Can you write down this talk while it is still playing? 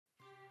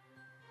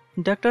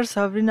Doctor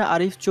Sabrina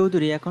Arif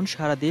Chowdhury এখন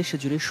সারা দেশ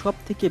জুড়ে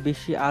সবথেকে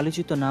বেশি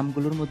আলোচিত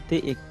নামগুলোর মধ্যে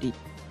একটি।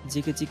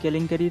 জেকেজি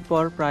কেলেঙ্কারির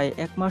পর প্রায়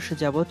এক মাস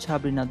যাবৎ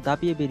সাবরিনা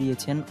দাপিয়ে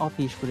বেরিয়েছেন,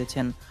 অফিস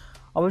করেছেন।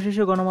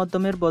 অবশেষে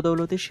গণমাধ্যমের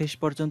বদৌলতে শেষ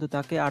পর্যন্ত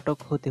তাকে আটক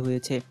হতে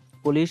হয়েছে।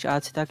 পুলিশ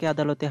আজ তাকে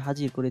আদালতে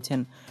হাজির করেছেন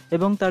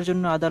এবং তার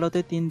জন্য আদালতে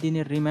 3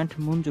 দিনের রিমান্ড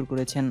মঞ্জুর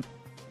করেছেন।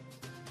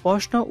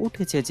 প্রশ্ন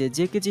উঠেছে যে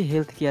জেকেজি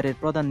হেলথ কেয়ারের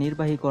প্রধান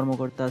নির্বাহী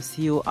কর্মকর্তা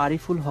সিও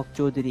আরিফুল হক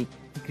চৌধুরী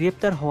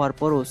গ্রেপ্তার হওয়ার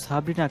পরও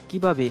সাবরিনা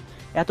কিভাবে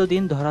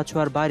এতদিন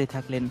ধরাছোঁয়ার বাইরে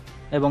থাকলেন,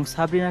 এবং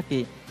সাবরিনাকে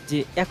যে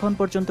এখন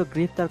পর্যন্ত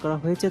গ্রেপ্তার করা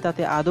হয়েছে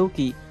তাতে আদৌ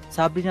কি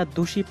সাবরিনা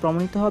দোষী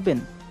প্রমাণিত হবেন?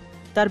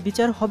 তার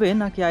বিচার হবে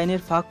নাকি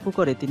আইনের ফাঁক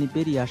করে তিনি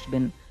বেরিয়ে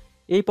আসবেন?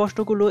 এই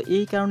প্রশ্নগুলো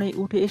এই কারণেই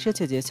উঠে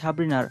এসেছে যে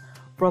সাবরিনার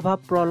প্রভাব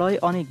প্রলয়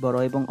অনেক বড়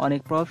এবং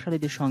অনেক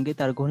প্রভাবশালীদের সঙ্গে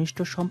তার ঘনিষ্ঠ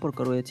সম্পর্ক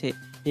রয়েছে।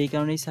 এই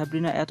কারণেই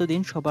সাবরিনা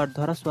এতদিন সবার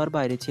ধরাছোঁয়ার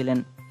বাইরে ছিলেন।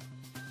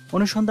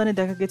 অনুসন্ধানে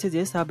দেখা গেছে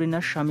যে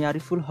সাবরিনার স্বামী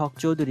আরিফুল হক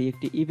চৌধুরী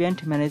একটি ইভেন্ট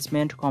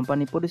ম্যানেজমেন্ট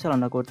কোম্পানি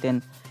পরিচালনা করতেন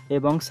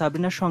এবং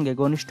সাবরিনার সঙ্গে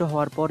ঘনিষ্ঠ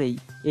হওয়ার পরেই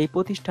এই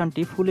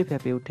প্রতিষ্ঠানটি ফুলে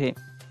ফেঁপে ওঠে।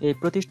 এই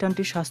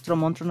প্রতিষ্ঠানটি স্বাস্থ্য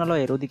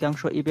মন্ত্রণালয়ের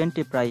অধিকাংশ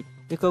ইভেন্টে প্রায়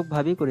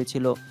এককভাবেই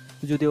করেছিল,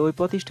 যদিও ওই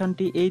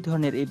প্রতিষ্ঠানটি এই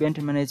ধরনের ইভেন্ট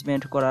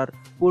ম্যানেজমেন্ট করার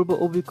পূর্ব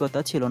অভিজ্ঞতা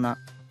ছিল না।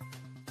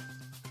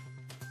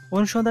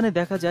 অনুসন্ধানে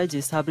দেখা যায় যে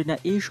সাবরিনা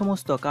এই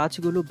সমস্ত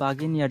কাজগুলো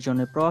বাগিয়ে নেওয়ার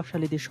জন্য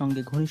প্রভাবশালীদের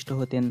সঙ্গে ঘনিষ্ঠ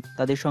হতেন,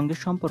 তাদের সঙ্গে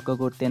সম্পর্ক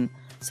করতেন।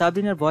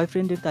 সাবরিনার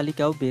বয়ফ্রেন্ডের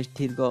তালিকাও বেশ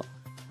দীর্ঘ।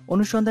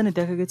 অনুসন্ধানে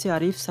দেখা গেছে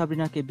আরিফ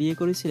সাবরিনাকে বিয়ে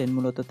করেছিলেন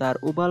মূলত তার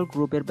উবাল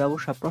গ্রুপের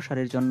ব্যবসা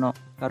প্রসারের জন্য,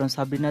 কারণ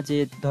সাবরিনা যে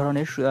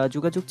ধরনের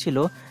যোগাযোগ ছিল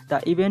তা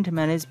ইভেন্ট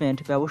ম্যানেজমেন্ট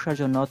ব্যবসার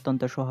জন্য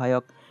অত্যন্ত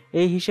সহায়ক।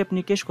 এই হিসেব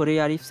নিকেশ করে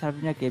আরিফ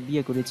সাবরিনাকে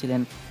বিয়ে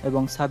করেছিলেন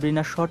এবং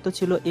সাবরিনার শর্ত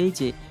ছিল এই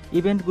যে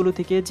ইভেন্টগুলো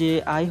থেকে যে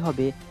আয়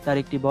হবে তার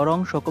একটি বড়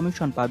অংশ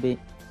কমিশন পাবে।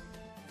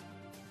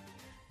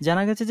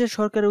 জানা গেছে যে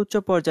সরকারের উচ্চ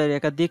পর্যায়ের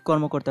একাধিক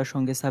কর্মকর্তার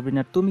সঙ্গে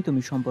সাবরিনার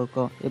তুমি সম্পর্ক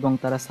এবং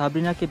তারা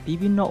সাবরিনাকে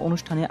বিভিন্ন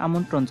অনুষ্ঠানে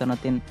আমন্ত্রণ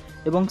জানাতেন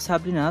এবং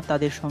সাবরিনা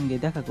তাদের সঙ্গে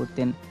দেখা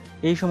করতেন।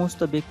 এই সমস্ত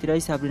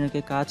ব্যক্তিরাই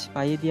সাবরিনাকে কাজ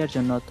পাইয়ে দেওয়ার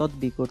জন্য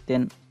তদবির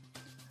করতেন।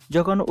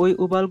 যখন ওই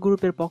উবাল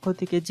গ্রুপের পক্ষ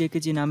থেকে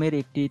জেকেজি নামের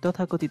একটি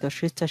তথাকথিত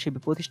স্বেচ্ছাসেবী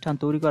প্রতিষ্ঠান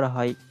তৈরি করা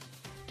হয়,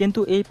 কিন্তু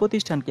এই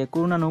প্রতিষ্ঠানকে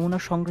করোনা নমুনা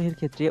সংগ্রহের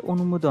ক্ষেত্রে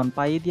অনুমোদন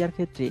পাইয়ে দেওয়ার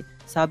ক্ষেত্রে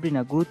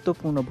সাবরিনা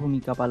গুরুত্বপূর্ণ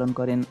ভূমিকা পালন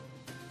করেন।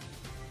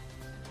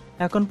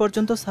 এখন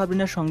পর্যন্ত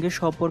সাবরিনার সঙ্গে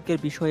সম্পর্কের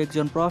বিষয়ে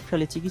একজন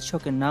প্রভাবশালী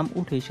চিকিৎসকের নাম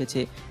উঠে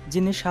এসেছে,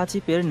 যিনি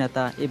সাচিপের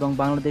নেতা এবং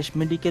বাংলাদেশ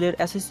মেডিকেলের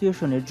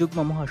অ্যাসোসিয়েশনের যুগ্ম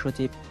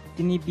মহাসচিব।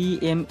 তিনি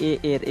বিএমএ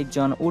এর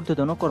একজন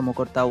ঊর্ধ্বতন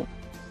কর্মকর্তাও।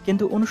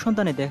 কিন্তু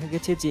অনুসন্ধানে দেখা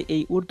গেছে যে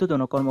এই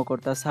ঊর্ধ্বতন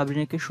কর্মকর্তা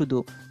সাবরিনাকে শুধু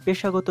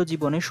পেশাগত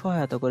জীবনে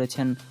সহায়তা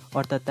করেছেন,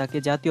 অর্থাৎ তাকে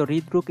জাতীয়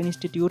হৃদরোগ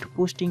ইনস্টিটিউট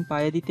পোস্টিং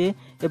পাইয়ে দিতে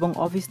এবং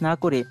অফিস না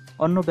করে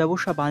অন্য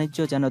ব্যবসা বাণিজ্য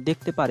যেন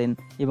দেখতে পারেন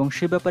এবং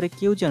সে ব্যাপারে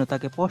কেউ যেন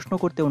তাকে প্রশ্ন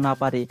করতেও না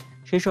পারে,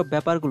 সেসব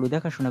ব্যাপারগুলো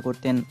দেখাশোনা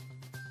করতেন।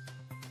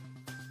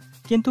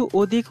 কিন্তু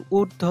অধিক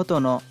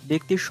ঊর্ধ্বতন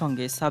ব্যক্তির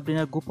সঙ্গে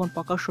সাবরিনার গোপন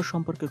প্রকাশ্য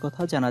সম্পর্কের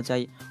কথা জানা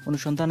যায়।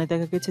 অনুসন্ধানে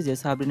দেখা গেছে যে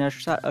সাবরিনার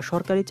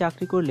সরকারি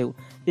চাকরি করলেও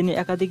তিনি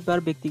একাধিকবার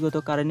ব্যক্তিগত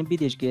কারণে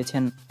বিদেশ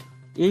গিয়েছেন।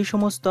 এই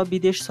সমস্ত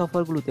বিদেশ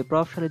সফরগুলোতে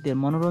প্রভাবশালীদের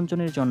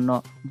মনোরঞ্জনের জন্য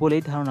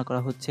বলেই ধারণা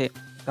করা হচ্ছে,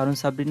 কারণ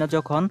সাবরিনা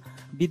যখন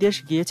বিদেশ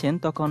গিয়েছেন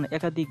তখন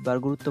একাধিকবার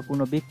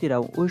গুরুত্বপূর্ণ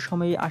ব্যক্তিরাও ওই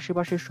সময়ে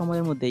আশেপাশের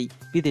সময়ের মধ্যেই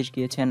বিদেশ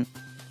গিয়েছেন।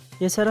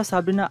 এছাড়া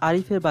সাবরিনা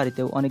আরিফের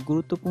বাড়িতেও অনেক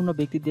গুরুত্বপূর্ণ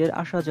ব্যক্তিদের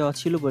আসা যাওয়া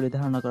ছিল বলে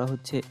ধারণা করা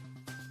হচ্ছে।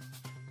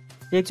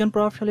 একজন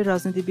প্রভাবশালী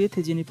রাজনীতিবিদ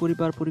যিনি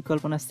পরিবার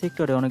পরিকল্পনা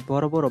সেক্টরে অনেক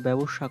বড় বড়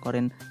ব্যবসা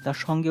করেন, তার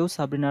সঙ্গেও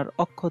সাবরিনার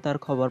অক্ষতার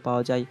খবর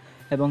পাওয়া যায়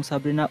এবং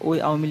সাবরিনা ওই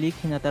আওয়ামী লীগ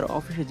নেতার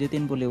অফিসে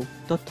যেতেন বলেও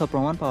তথ্য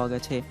প্রমাণ পাওয়া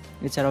গেছে।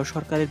 এছাড়াও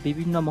সরকারের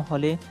বিভিন্ন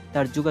মহলে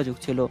তার যোগাযোগ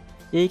ছিল।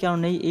 এই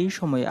কারণেই এই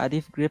সময়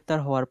আরিফ গ্রেপ্তার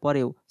হওয়ার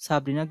পরেও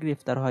সাবরিনা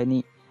গ্রেপ্তার হয়নি।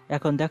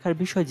 এখন দেখার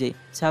বিষয় যে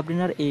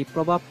সাবরিনার এই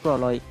প্রভাব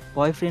প্রলয়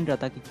বয়ফ্রেন্ডরা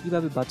তাকে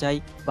কিভাবে বাঁচায়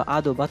বা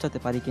আদৌ বাঁচাতে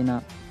পারে কিনা।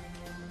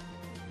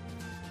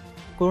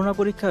 করোনা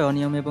পরীক্ষায়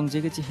অনিয়ম এবং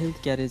জেকেজি হেলথ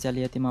কেয়ারের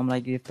জালিয়াতি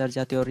মামলায় গ্রেফতার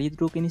জাতীয়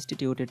হৃদরোগ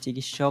ইনস্টিটিউটের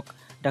চিকিৎসক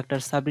ডাক্তার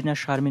সাবরিনা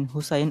শারমিন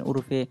হুসাইন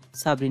ওরফে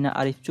সাবরিনা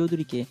আরিফ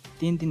চৌধুরীকে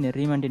 3 দিনের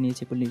রিমান্ডে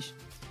নিয়েছে পুলিশ।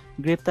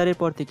 গ্রেপ্তারের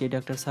পর থেকে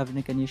ডাক্তার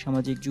সাবরিনাকে নিয়ে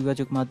সামাজিক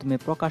যোগাযোগ মাধ্যমে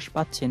প্রকাশ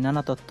পাচ্ছে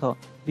নানা তথ্য।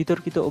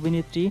 বিতর্কিত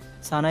অভিনেত্রী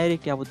সানায়ের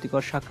একটি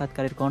আপত্তিকর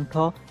সাক্ষাৎকারের কণ্ঠ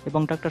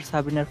এবং ডাক্তার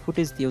সাবরিনার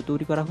ফুটেজ দিয়েও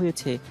তৈরি করা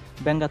হয়েছে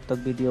ব্যঙ্গাত্মক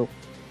ভিডিও।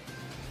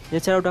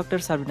 এছাড়াও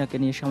ডাক্তার সাবরিনাকে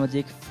নিয়ে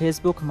সামাজিক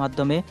ফেসবুক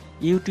মাধ্যমে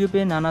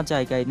ইউটিউবে নানা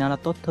জায়গায় নানা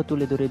তথ্য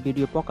তুলে ধরে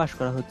ভিডিও প্রকাশ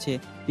করা হচ্ছে।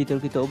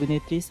 বিতর্কিত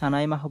অভিনেত্রী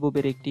সানাই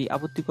মাহবুবের একটি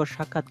আপত্তিকর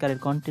সাক্ষাৎকারের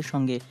কণ্ঠের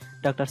সঙ্গে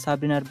ডাক্তার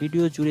সাবরিনার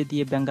ভিডিও জুড়ে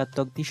দিয়ে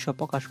ব্যঙ্গাত্মক দৃশ্য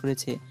প্রকাশ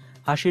করেছে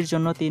হাসির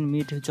জন্য 3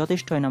 মিনিট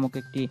যথেষ্টই নামক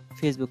একটি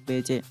ফেসবুক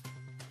পেজে।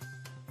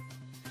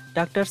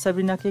 ডাক্তার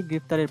সাবরিনাকে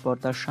গ্রেপ্তারের পর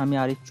তার স্বামী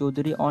আরিফ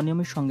চৌধুরী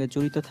অনিয়মের সঙ্গে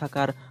জড়িত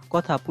থাকার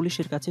কথা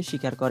পুলিশের কাছে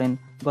স্বীকার করেন।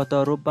 গত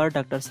রোববার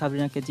ডাক্তার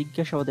সাবরিনাকে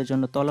জিজ্ঞাসাবাদের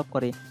জন্য তলব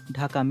করে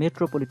ঢাকা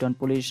মেট্রোপলিটন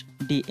পুলিশ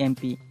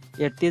ডিএমপি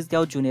এর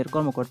তেজগাঁও জোনের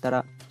কর্মকর্তারা।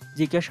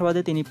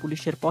 জিজ্ঞাসাবাদে তিনি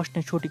পুলিশের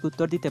প্রশ্নের সঠিক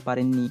উত্তর দিতে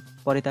পারেননি,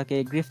 পরে তাকে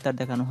গ্রেফতার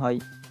দেখানো হয়।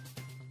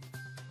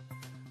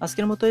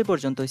 আজকের মতো এই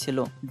পর্যন্তই ছিল।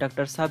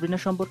 ডাক্তার সাবরিনা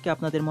সম্পর্কে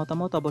আপনাদের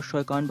মতামত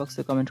অবশ্যই কমেন্ট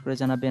বক্সে কমেন্ট করে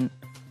জানাবেন।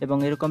 এবং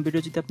এরকম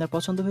ভিডিও যদি আপনার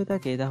পছন্দ হয়ে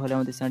থাকে তাহলে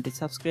আমাদের চ্যানেলটি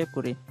সাবস্ক্রাইব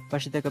করে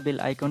পাশে থাকা বেল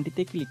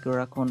আইকনটিতে ক্লিক করে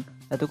রাখুন।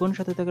 এতক্ষণ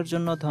সাথে থাকার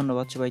জন্য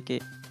ধন্যবাদ সবাইকে।